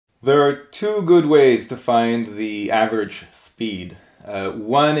There are two good ways to find the average speed.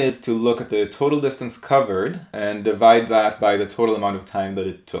 One is to look at the total distance covered and divide that by the total amount of time that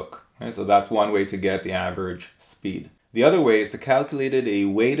it took. Okay, so that's one way to get the average speed. The other way is to calculate a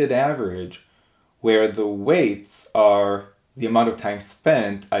weighted average where the weights are the amount of time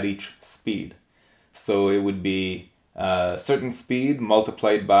spent at each speed. So it would be a certain speed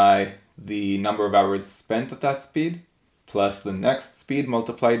multiplied by the number of hours spent at that speed, plus the next speed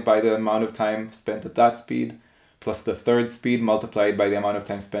multiplied by the amount of time spent at that speed, plus the third speed multiplied by the amount of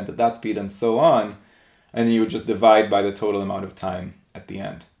time spent at that speed, and so on. And then you would just divide by the total amount of time at the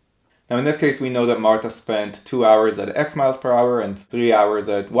end. Now in this case, we know that Marta spent 2 hours at x miles per hour and 3 hours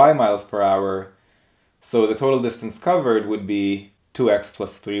at y miles per hour. So the total distance covered would be 2x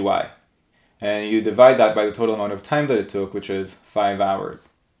plus 3y. And you divide that by the total amount of time that it took, which is 5 hours.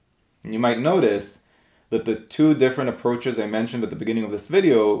 And you might notice that the two different approaches I mentioned at the beginning of this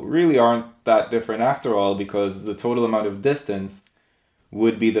video really aren't that different after all, because the total amount of distance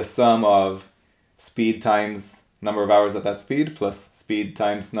would be the sum of speed times number of hours at that speed plus speed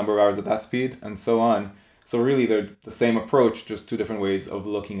times number of hours at that speed, and so on. So really they're the same approach, just two different ways of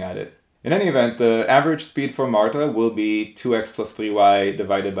looking at it. In any event, the average speed for Marta will be 2x plus 3y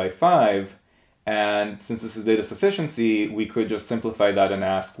divided by 5. And since this is data sufficiency, we could just simplify that and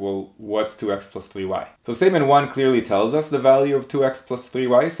ask, well, what's 2x plus 3y? So statement 1 clearly tells us the value of 2x plus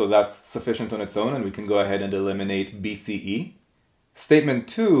 3y, so that's sufficient on its own, and we can go ahead and eliminate BCE. Statement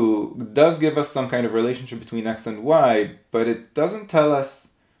 2 does give us some kind of relationship between x and y, but it doesn't tell us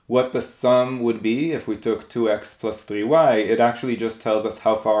what the sum would be if we took 2x plus 3y. It actually just tells us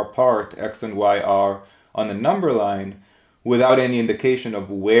how far apart x and y are on the number line, without any indication of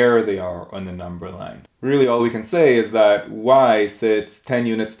where they are on the number line. Really all we can say is that y sits 10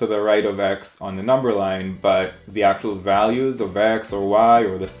 units to the right of x on the number line, but the actual values of x or y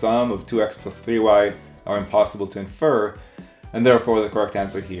or the sum of 2x plus 3y are impossible to infer, and therefore the correct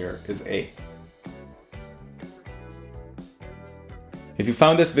answer here is A. If you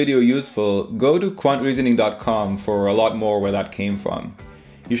found this video useful, go to quantreasoning.com for a lot more where that came from.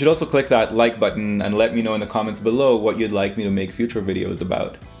 You should also click that like button and let me know in the comments below what you'd like me to make future videos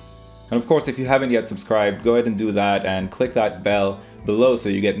about. And of course, if you haven't yet subscribed, go ahead and do that and click that bell below so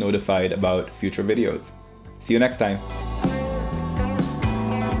you get notified about future videos. See you next time.